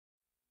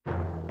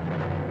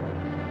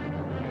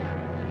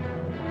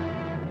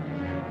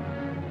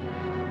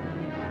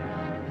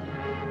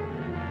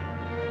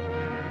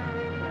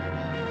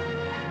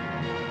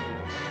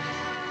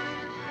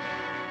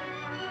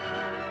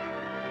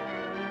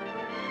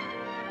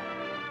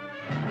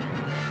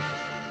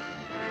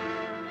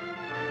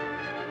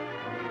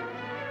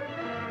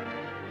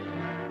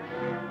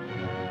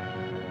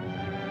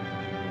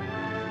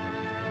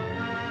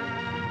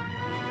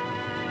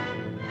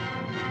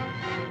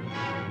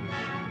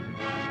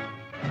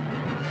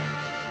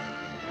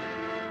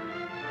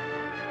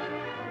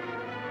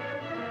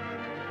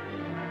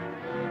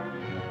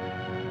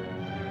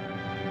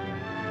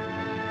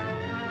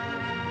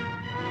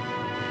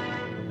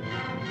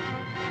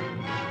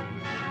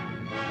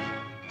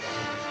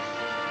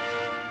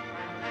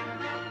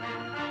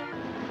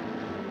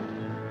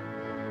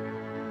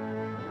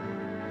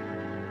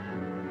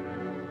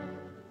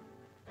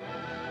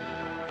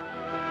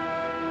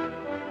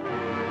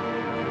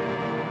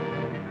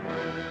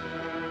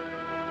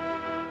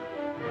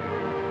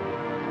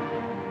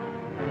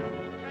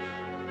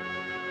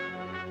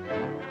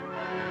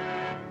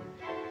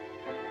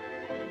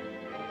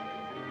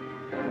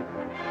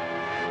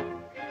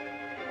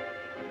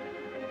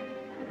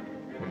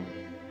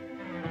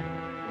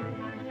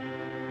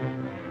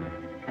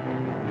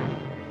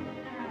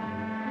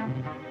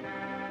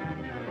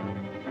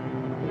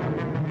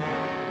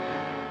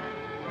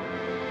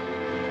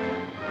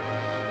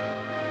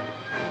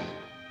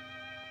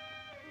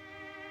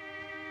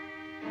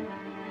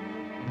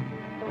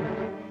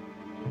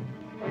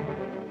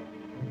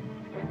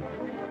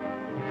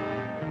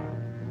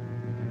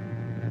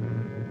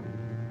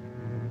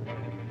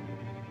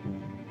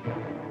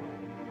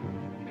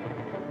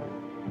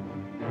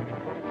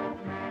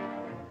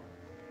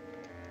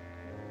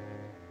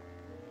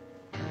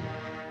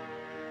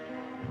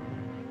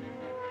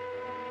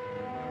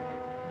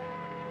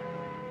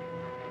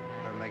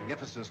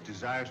Magnificence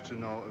desires to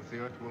know if the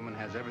Earth Woman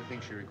has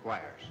everything she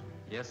requires.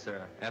 Yes,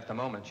 sir. At the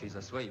moment, she's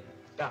asleep.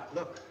 Doc,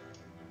 look.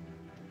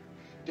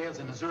 Dale's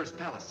in Azura's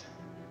palace.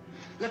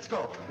 Let's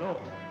go. No.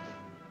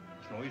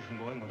 There's no use in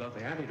going without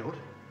the antidote.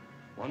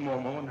 One more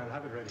moment, I'll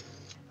have it ready.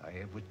 I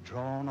have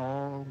withdrawn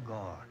all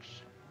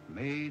guards,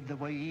 made the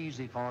way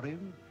easy for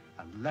him,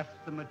 and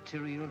left the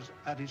materials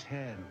at his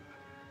hand.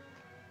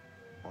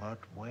 But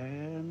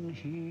when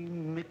he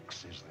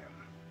mixes them...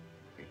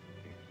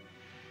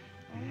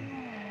 Oh,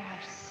 I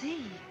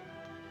see.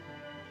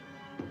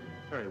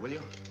 Hurry, will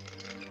you?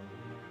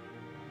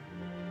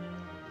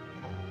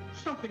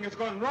 Something has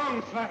gone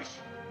wrong, Flash.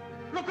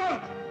 Look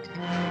out!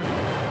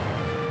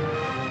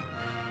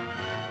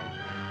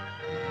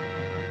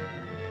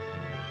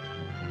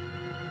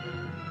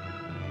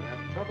 You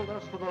have troubled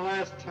us for the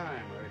last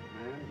time,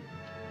 Earthman.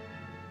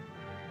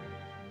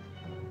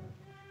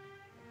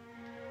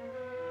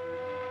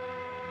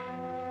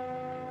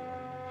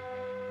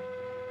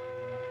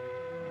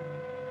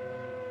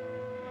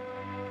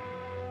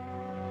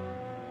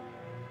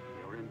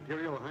 Your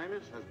Imperial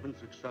Highness has been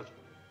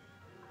successful.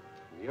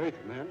 The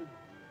Earthmen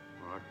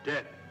are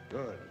dead.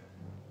 Good.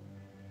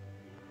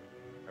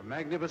 Her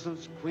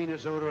Magnificence, Queen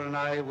Azura, and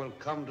I will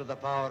come to the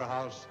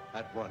powerhouse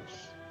at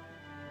once.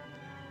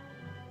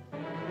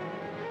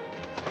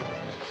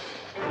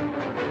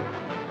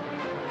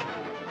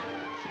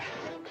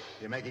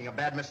 You're making a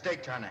bad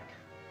mistake, Tarnak.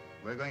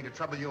 We're going to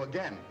trouble you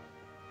again.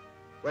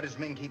 Where does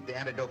Ming keep the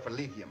antidote for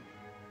lithium?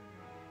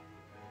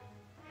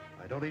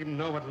 I don't even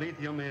know what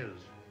lithium is.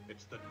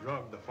 It's the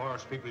drug the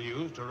Forest people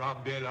use to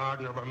rob Dale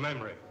Arden of her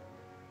memory.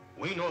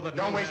 We know that...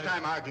 Don't waste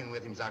time arguing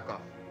with him, Zarkov.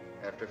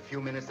 After a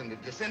few minutes in the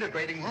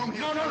disintegrating room,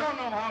 he'll... No.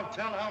 I'll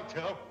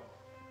tell.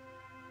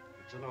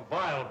 It's in a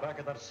vial back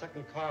of that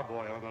second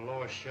carboy on the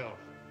lowest shelf.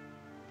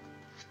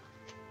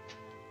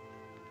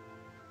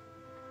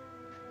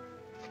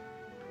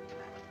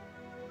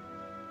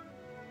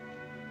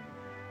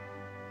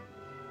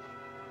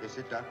 Is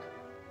it, Doc?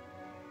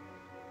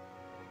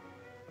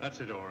 That's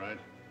it, all right.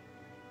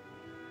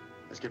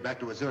 Let's get back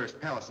to Azura's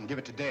palace and give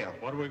it to Dale.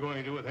 What are we going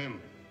to do with him?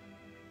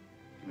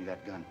 Give me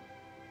that gun.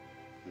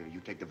 Here, you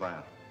take the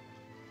vial.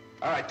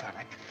 All right,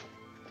 Tarnak.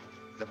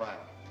 The vial.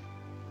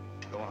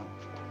 Go on.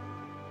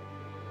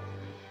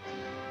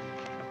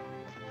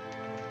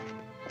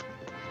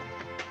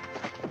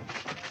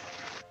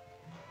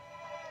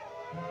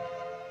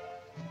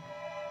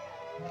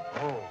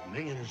 Oh,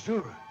 Ming and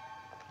Azura.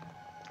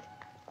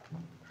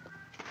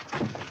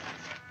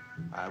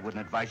 I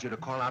wouldn't advise you to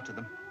call out to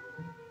them.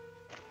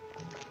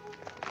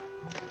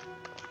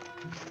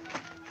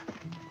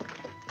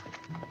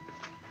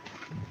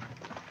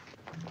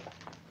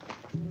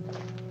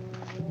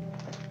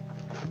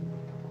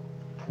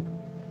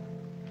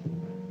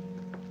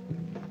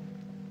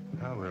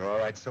 Well, we're all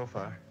right so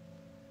far.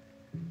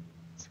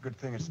 It's a good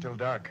thing it's still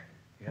dark.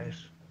 Yes,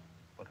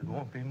 but it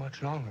won't be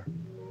much longer.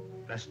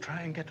 Let's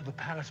try and get to the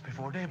palace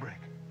before daybreak.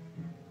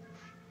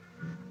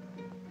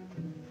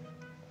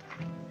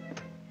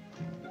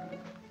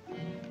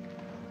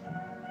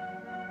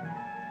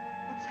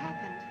 What's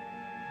happened?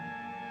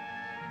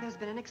 There's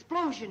been an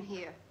explosion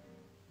here.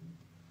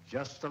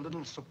 Just a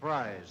little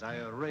surprise I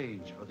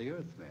arranged for the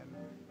Earthmen.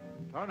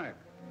 Tarnak.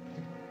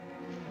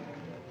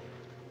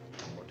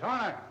 Oh,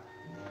 Tarnak!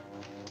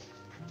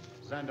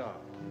 Zandar,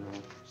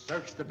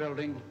 search the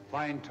building,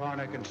 find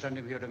Tarnak, and send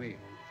him here to me.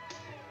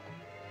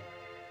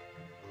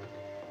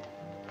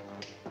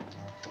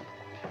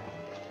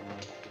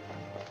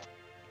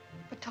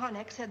 But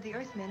Tarnak said the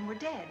Earthmen were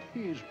dead.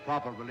 He's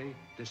probably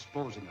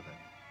disposing of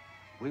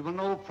it. We will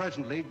know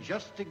presently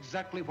just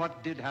exactly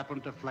what did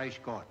happen to Flash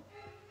Gordon.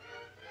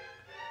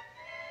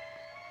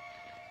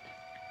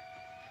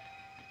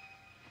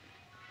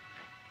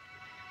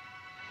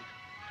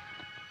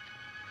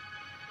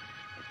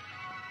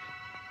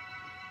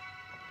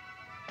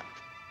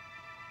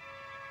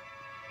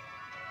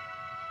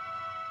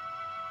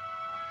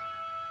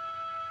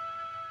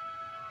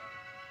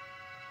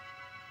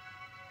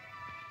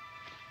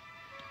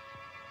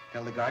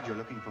 Tell the guard you're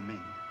looking for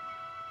Ming.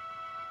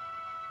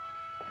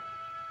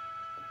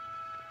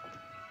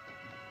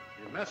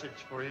 A message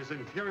for His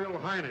Imperial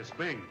Highness,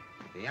 Ming.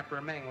 The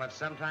Emperor Ming left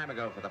some time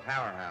ago for the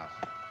powerhouse.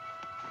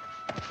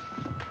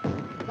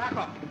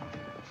 Zarkov!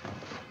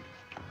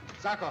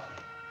 Zarkov,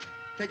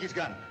 take his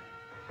gun.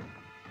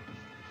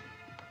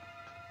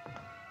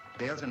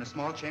 Dale's in a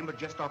small chamber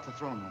just off the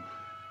throne room.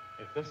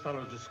 If this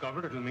fellow's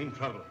discovered, it'll mean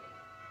trouble.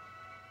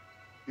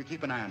 You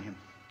keep an eye on him.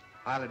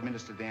 I'll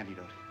administer the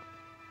antidote.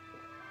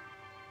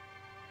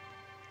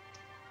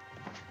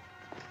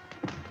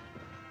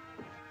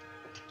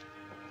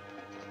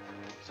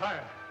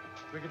 Sire,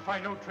 we can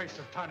find no trace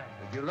of Tarnak.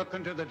 Did you look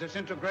into the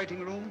disintegrating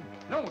room?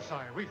 No,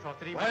 sire. We thought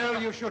that he might...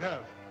 Well, you should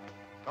have.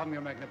 Come,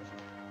 Your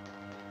Magnificence.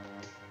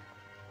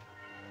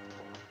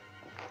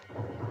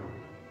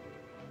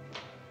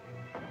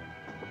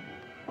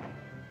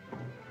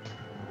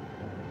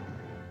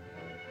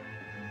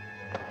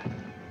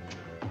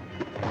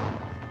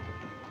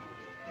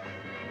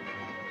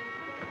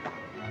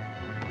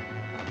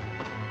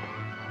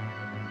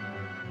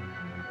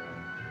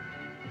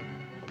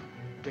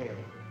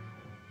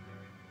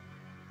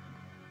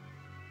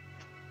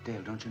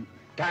 Dale, don't you...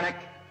 Tonic!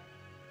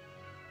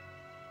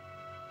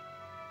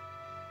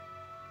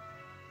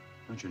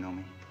 Don't you know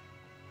me?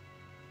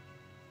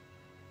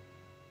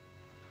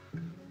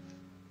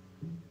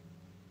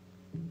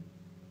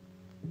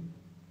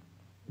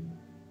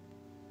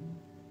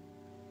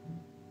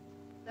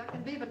 There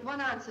can be but one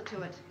answer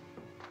to it.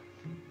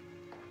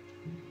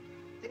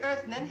 The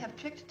Earthmen have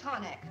tricked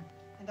Tarnak,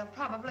 and are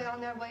probably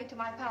on their way to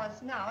my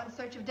palace now in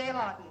search of Dale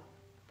Arden.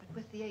 But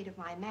with the aid of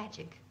my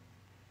magic,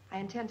 I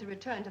intend to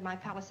return to my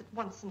palace at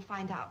once and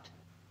find out.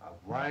 A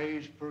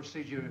wise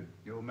procedure,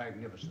 Your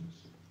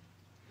Magnificence.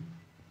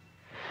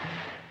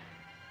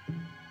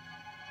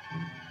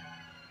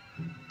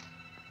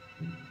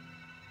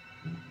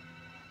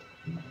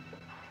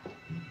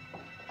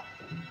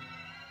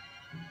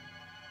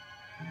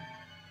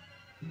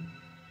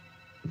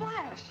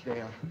 Flash!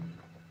 Dale.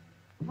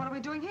 What are we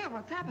doing here?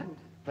 What's happened?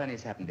 Plenty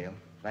has happened, Dale,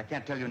 but I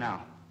can't tell you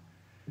now.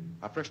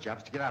 Our first job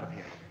is to get out of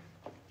here.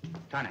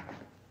 Tonic,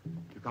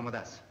 you come with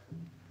us.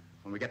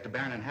 When we get to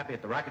Baron and Happy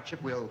at the rocket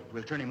ship, we'll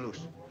turn him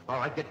loose. All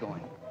right, get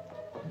going.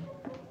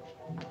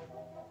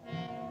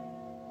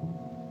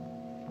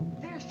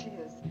 There she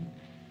is.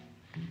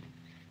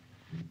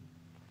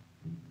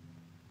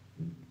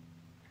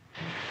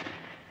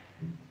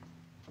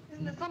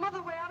 Isn't there some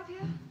other way out of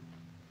here?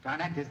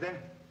 Tonic, is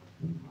there?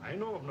 I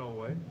know of no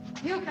way.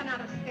 You cannot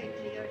escape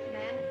me,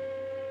 Earthman.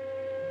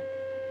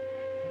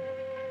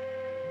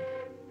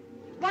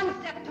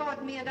 One step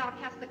toward me and I'll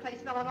cast the clay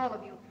spell on all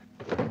of you.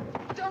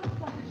 Don't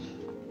flash.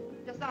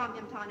 Disarm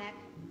him, Tarnak.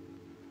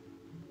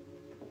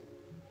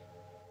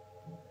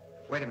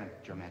 Wait a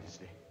minute, Your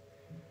Majesty.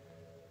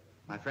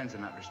 My friends are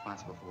not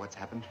responsible for what's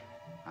happened.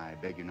 I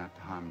beg you not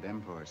to harm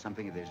them for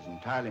something that is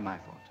entirely my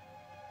fault.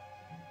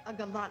 A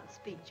gallant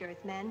speech,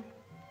 Earthman.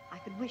 I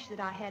could wish that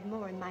I had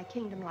more in my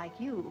kingdom like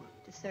you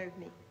to serve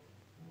me.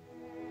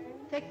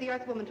 Take the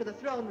Earthwoman to the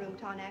throne room,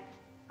 Tarnak.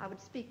 I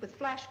would speak with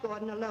Flash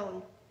Gordon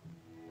alone.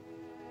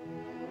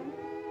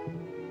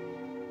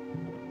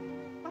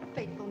 What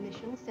fateful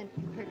mission sent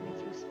you hurtling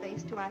through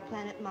space to our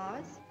planet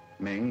Mars?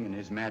 Ming, in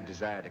his mad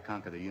desire to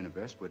conquer the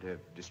universe, would have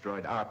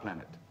destroyed our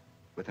planet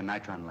with a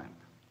Nitron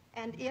lamp.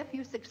 And if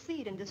you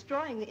succeed in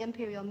destroying the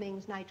Imperial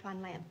Ming's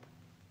Nitron lamp,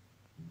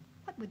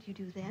 what would you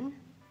do then?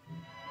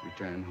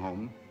 Return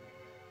home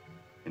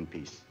in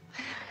peace.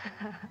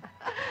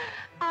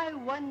 I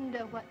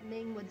wonder what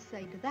Ming would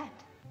say to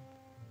that.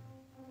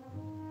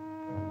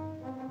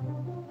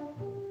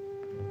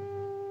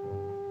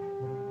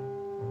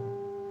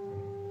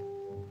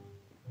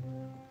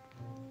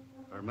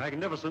 Her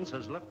Magnificence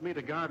has left me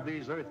to guard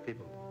these Earth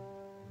people.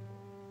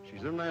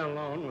 She's in there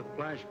alone with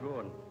Flash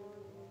Gordon.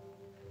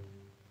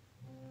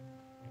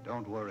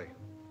 Don't worry.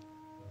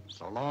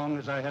 So long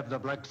as I have the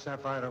Black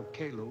Sapphire of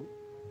Kalu,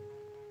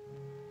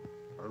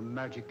 her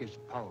magic is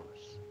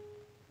powerless.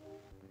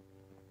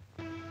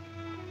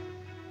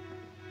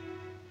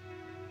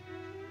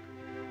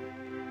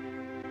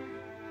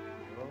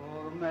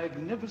 Your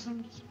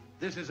Magnificence,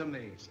 this is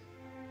amazing.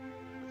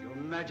 With your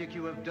magic,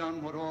 you have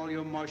done what all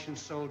your Martian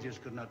soldiers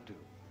could not do.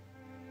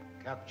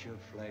 Capture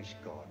Flash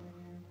Gordon.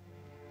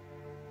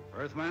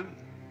 Earthman,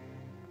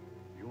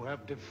 you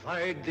have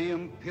defied the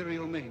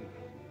Imperial Ming.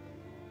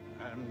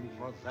 And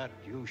for that,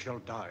 you shall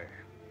die.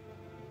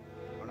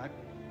 Tonight,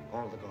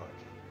 call the guard.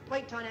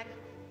 Wait, Tarnak.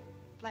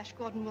 Flash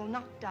Gordon will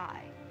not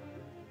die.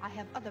 I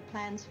have other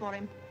plans for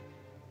him.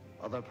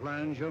 Other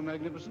plans, Your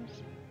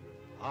Magnificence?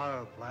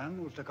 Our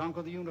plan was to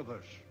conquer the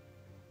universe.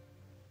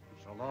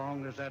 So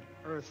long as that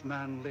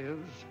Earthman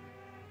lives,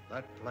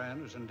 that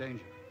plan is in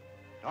danger.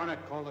 Tarnak,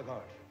 call the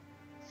guard.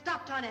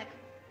 Stop, Tarnak.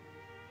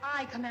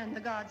 I command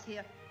the guards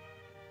here.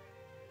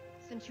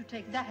 Since you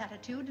take that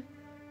attitude,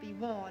 be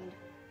warned.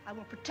 I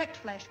will protect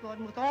Flash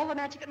Gordon with all the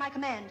magic at my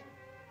command.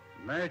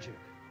 Magic?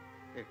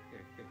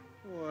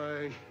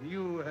 Why,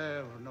 you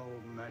have no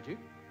magic.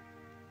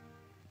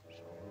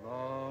 So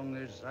long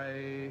as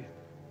I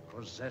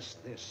possess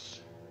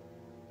this.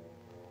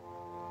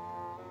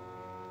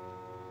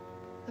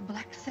 The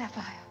Black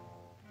Sapphire.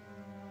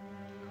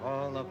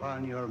 Call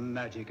upon your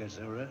magic,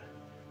 Azura.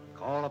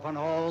 Call upon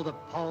all the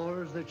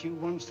powers that you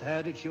once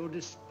had at your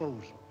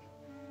disposal.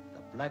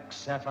 The Black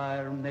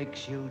Sapphire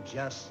makes you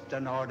just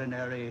an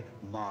ordinary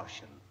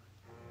Martian.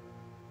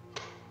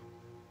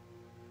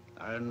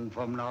 And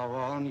from now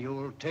on,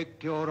 you'll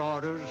take your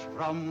orders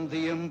from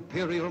the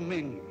Imperial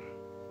Ming.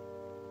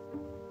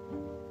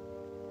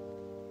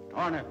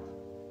 Tarnak,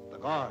 the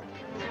guard.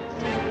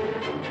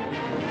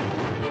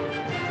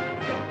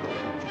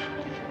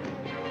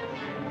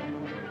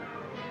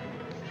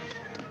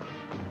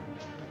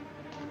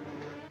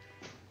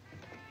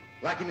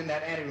 Lock him in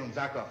that anteroom,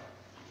 Zarkov.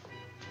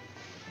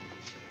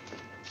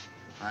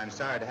 I'm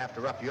sorry to have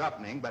to rough you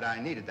up, Ming, but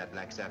I needed that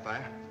Black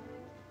Sapphire.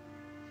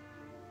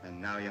 And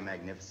now, Your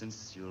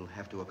Magnificence, you'll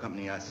have to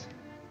accompany us.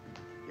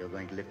 You're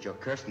going to lift your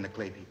curse from the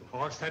clay people.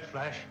 All set,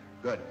 Flash.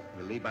 Good.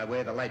 We'll leave by way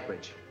of the light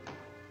bridge.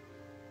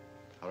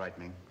 All right,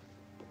 Ming.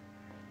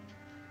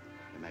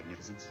 Your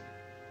Magnificence.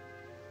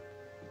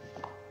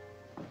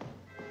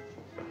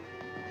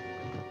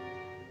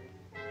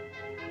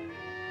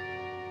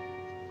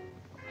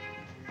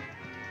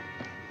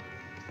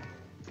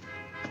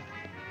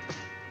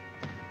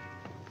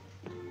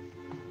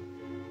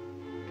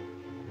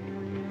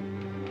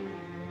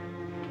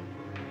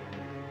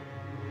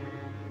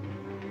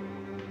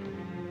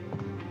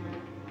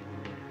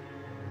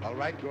 All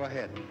right, go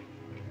ahead.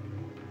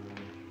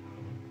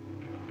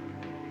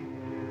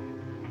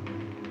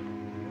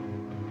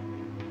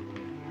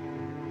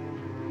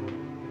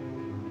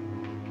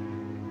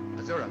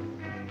 Azura,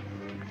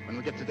 when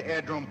we get to the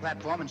airdrome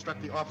platform,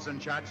 instruct the officer in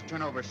charge to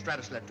turn over a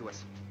stratosled to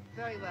us.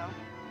 Very well.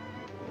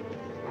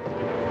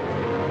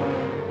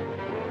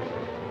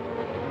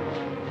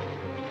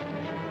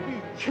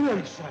 He killed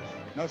himself.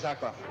 No,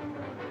 Zarkov.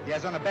 He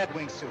has on a bat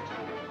wing suit.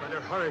 Better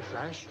hurry,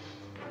 Flash.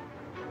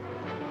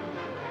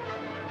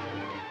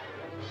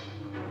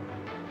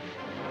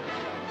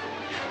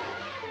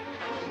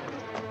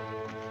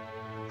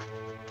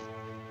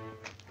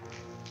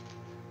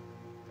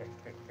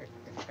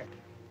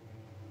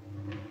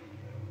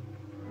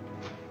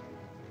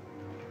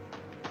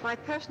 My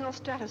personal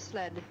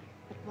stratosled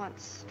at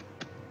once.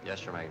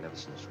 Yes, Your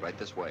Magnificence. Right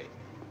this way.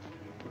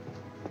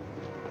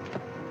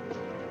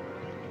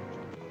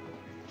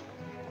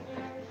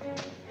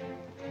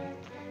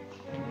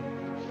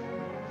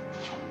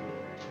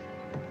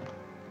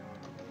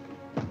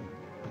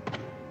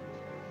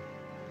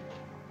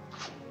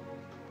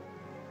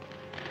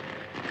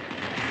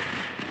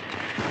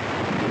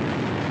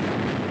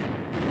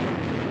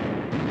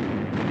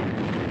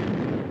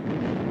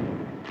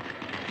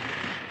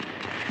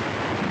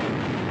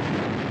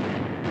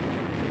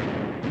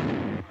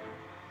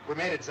 We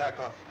made it,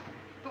 Zarkov.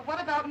 But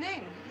what about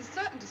Ming? He's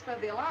certain to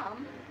spread the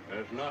alarm.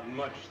 There's not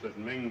much that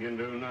Ming can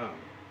do now.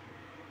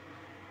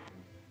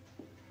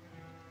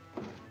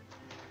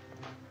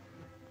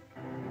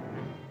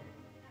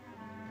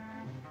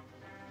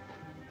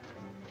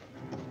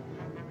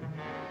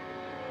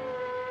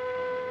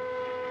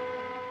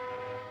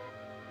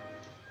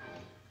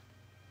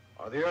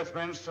 Are the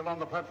Earthmen still on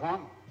the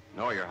platform?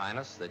 No, Your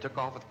Highness. They took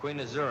off with Queen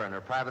Azura in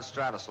her private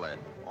stratosled.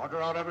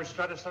 Order out every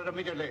stratosled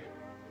immediately.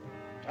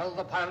 Tell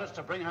the pilots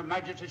to bring Her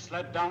Majesty's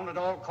sled down at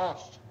all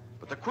costs.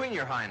 But the Queen,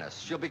 Your Highness,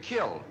 she'll be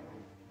killed.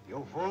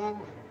 You fool.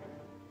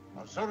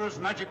 Azura's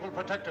magic will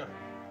protect her.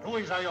 Do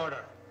as I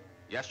order.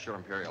 Yes, Your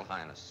Imperial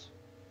Highness.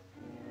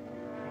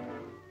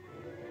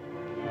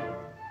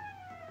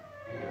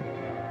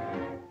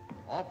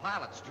 All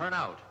pilots, turn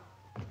out.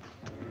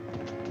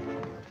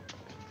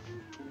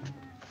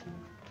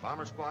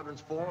 Bomber Squadrons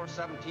 4,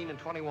 17, and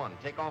 21,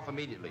 take off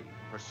immediately.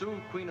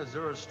 Pursue Queen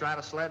Azura's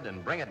stratosled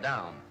and bring it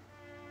down.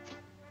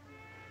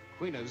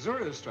 Queen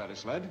Azura's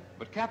stratosled,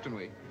 but Captain,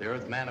 we... The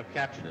Earthmen have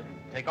captured it.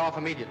 Take off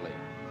immediately.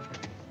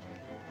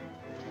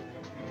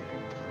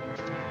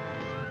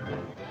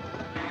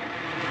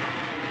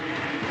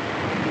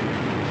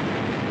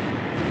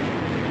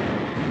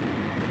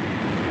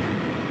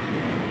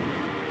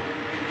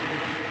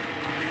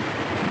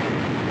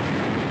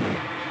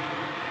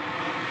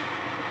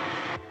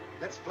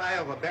 Let's fly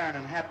over Baron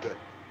and Hapgood.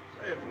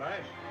 Say, Flash,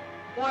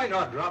 why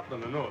not drop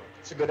them a note?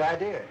 It's a good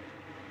idea.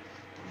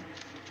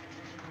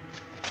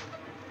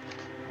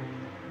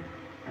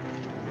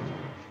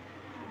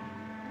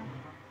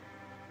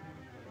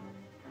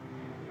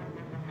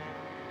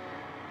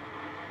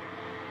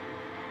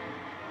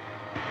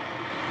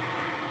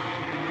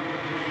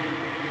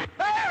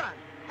 Baron!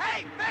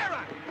 Hey,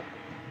 Baron!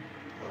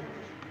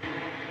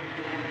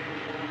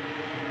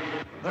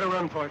 Better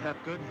run for it,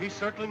 Hapgood. He's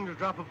circling to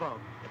drop a bomb.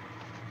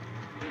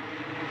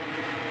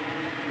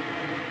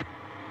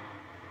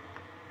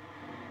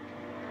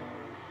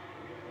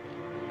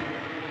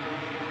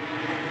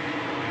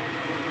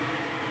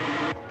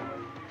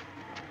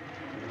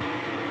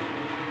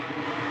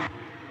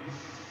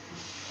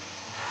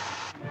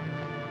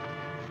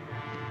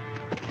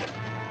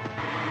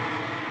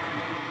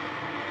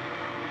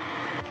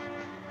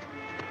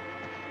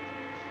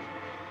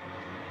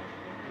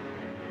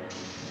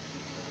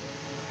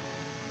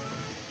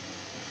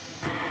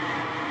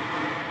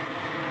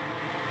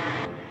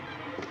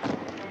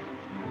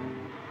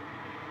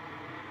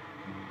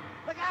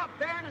 Look out,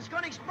 Baron, it's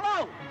going to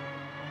explode!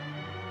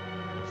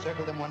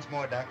 Circle them once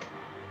more, Doc.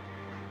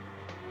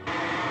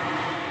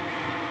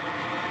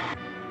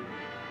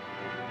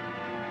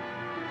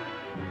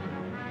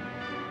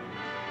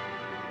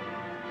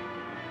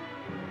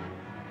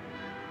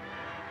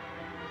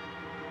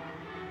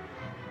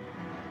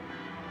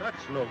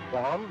 That's no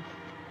bomb.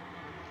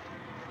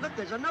 Look,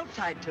 there's a note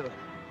tied to it.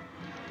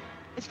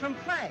 It's from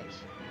Flash.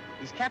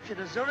 He's captured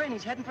Azura and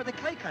he's heading for the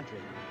Clay Country.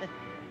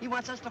 He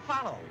wants us to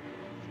follow.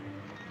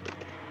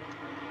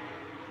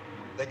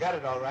 They got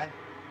it all right.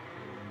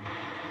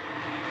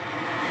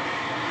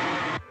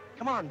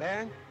 Come on,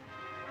 Baron.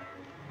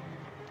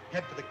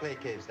 Head for the clay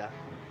caves, Doc.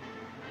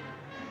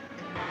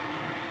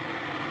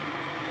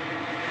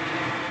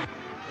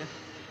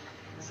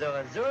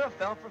 So Azura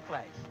fell for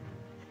Flash.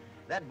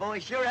 That boy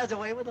sure has a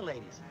way with the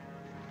ladies.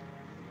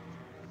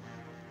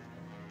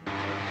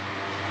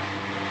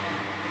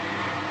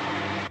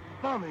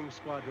 Bombing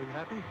squadron,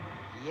 Happy.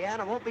 Yeah,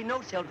 and it won't be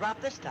notes he'll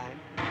drop this time.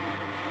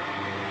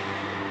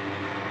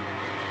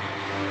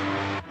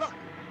 Look,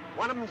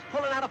 one of them's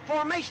pulling out of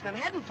formation and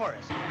heading for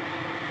us.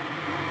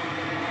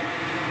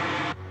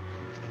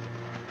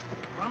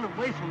 Run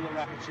away from the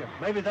rocket ship.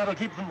 Maybe that'll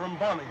keep them from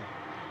bombing it.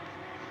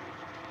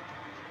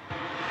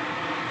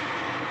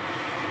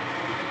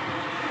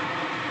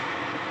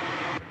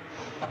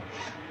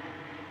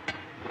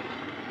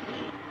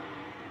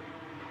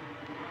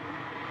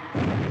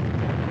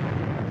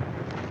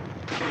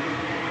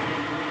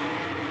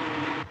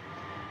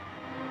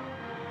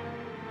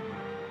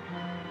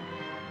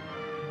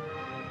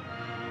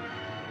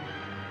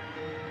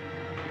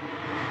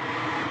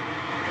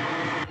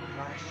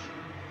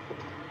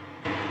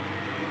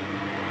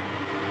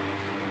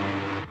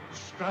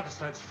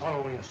 Stratosled's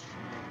following us.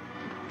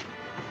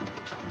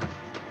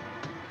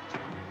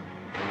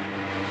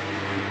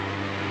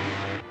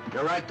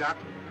 You're right, Doc.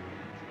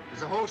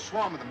 There's a whole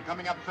swarm of them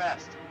coming up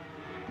fast.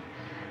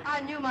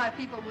 I knew my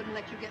people wouldn't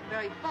let you get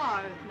very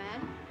far,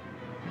 Earthman.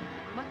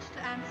 Much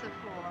to answer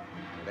for.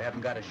 They haven't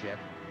got us yet.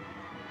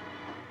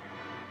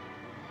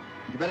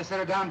 You better set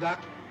her down,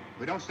 Doc.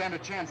 We don't stand a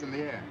chance in the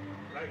air.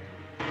 Right.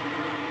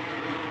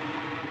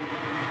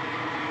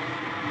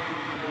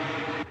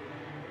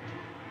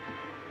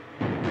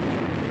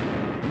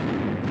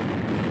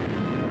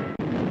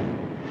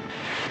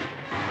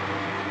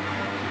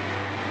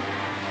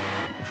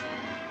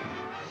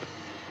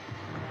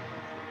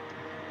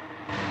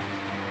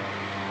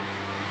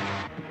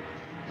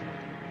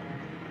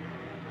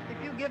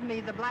 If you give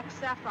me the black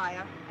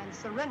sapphire and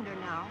surrender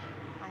now,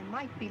 I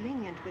might be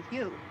lenient with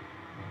you.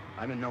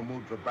 I'm in no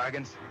mood for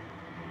bargains.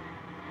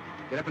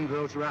 Get up into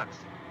those rocks.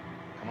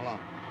 Come along.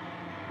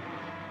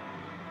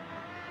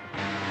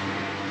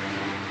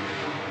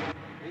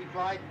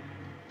 V-flight,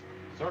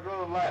 circle to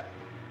the left.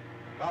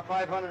 About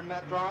 500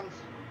 metrons.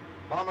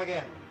 Bomb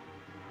again.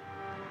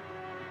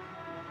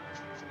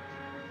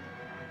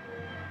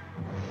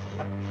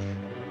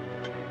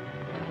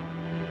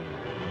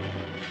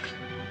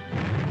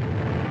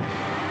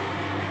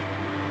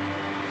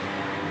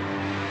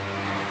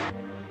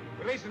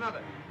 Release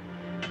another.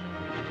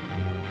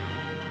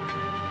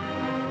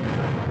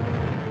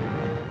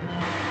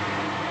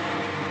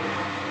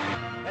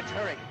 Let's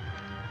hurry.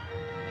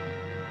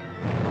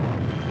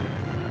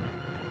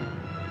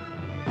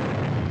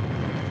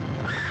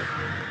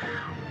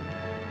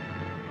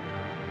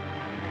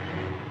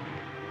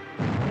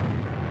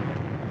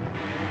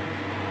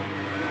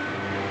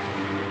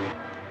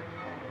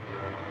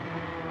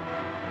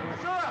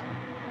 Azura!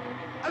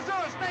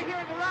 Azura, stay here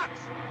in the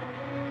rocks!